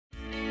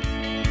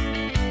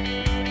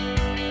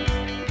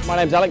My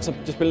name's Alex.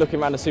 I've just been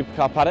looking around the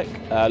supercar paddock,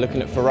 looking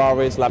at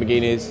Ferraris,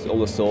 Lamborghinis, all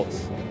the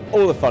sorts,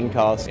 all the fun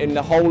cars. In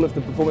the whole of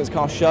the performance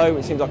car show,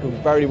 it seems like a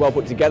very well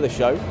put together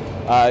show.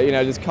 You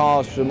know, there's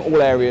cars from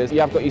all areas.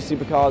 You have got your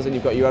supercars and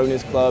you've got your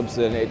owners clubs,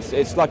 and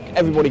it's like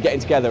everybody getting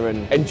together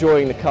and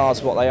enjoying the cars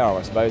for what they are,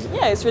 I suppose.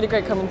 Yeah, it's really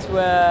great coming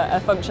to a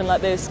function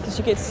like this because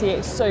you get to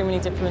see so many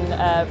different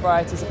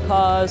varieties of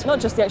cars.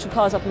 Not just the actual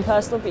cars up and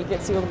personal, but you get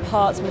to see all the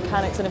parts,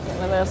 mechanics and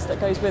everything else that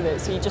goes with it.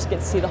 So you just get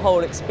to see the whole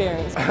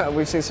experience.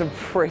 We've seen some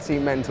pretty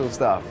mental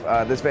stuff.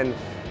 There's been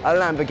a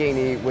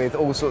Lamborghini with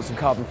all sorts of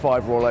carbon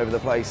fibre all over the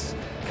place,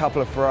 a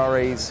couple of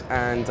Ferraris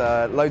and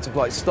loads of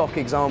like stock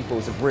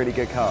examples of really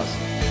good cars.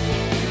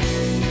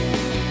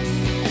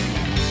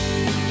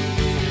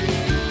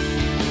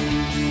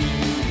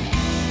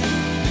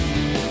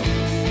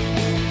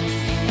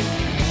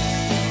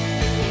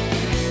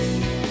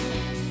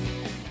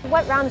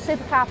 Went round the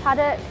supercar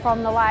paddock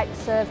from the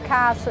likes of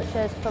cars such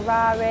as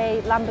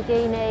Ferrari,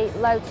 Lamborghini,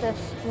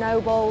 Lotus,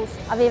 Nobles.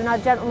 I've even had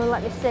a gentleman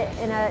let me sit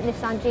in a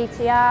Nissan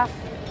GTR.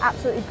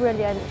 Absolutely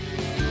brilliant.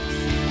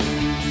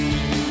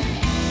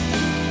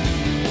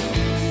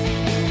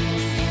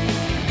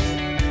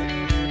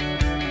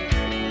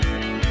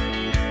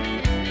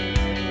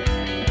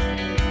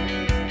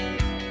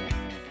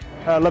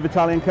 Love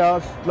Italian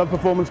cars, love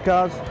performance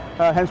cars,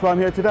 hence why I'm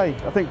here today.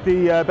 I think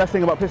the best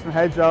thing about piston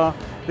heads are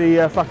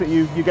the fact that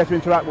you get to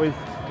interact with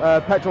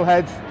petrol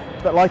heads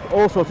that like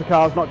all sorts of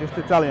cars, not just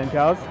Italian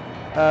cars.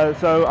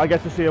 So I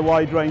get to see a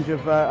wide range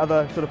of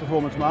other sort of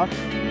performance marks.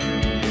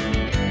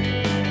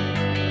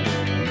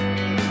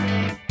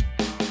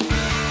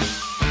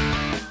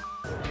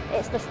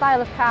 It's the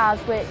style of cars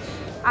which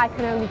I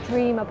can only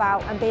dream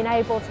about, and being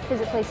able to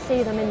physically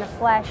see them in the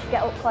flesh,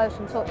 get up close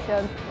and touch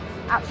them,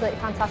 absolutely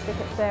fantastic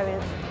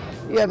experience.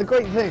 Yeah, the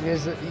great thing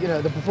is that, you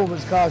know, the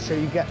performance car show,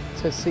 you get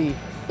to see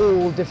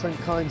all different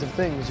kinds of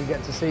things. You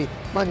get to see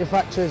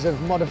manufacturers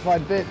of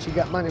modified bits, you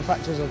get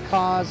manufacturers of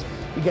cars,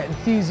 you get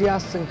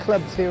enthusiasts and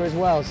clubs here as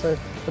well. So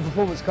the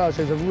performance car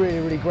show is a really,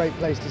 really great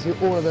place to see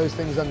all of those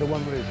things under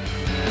one roof.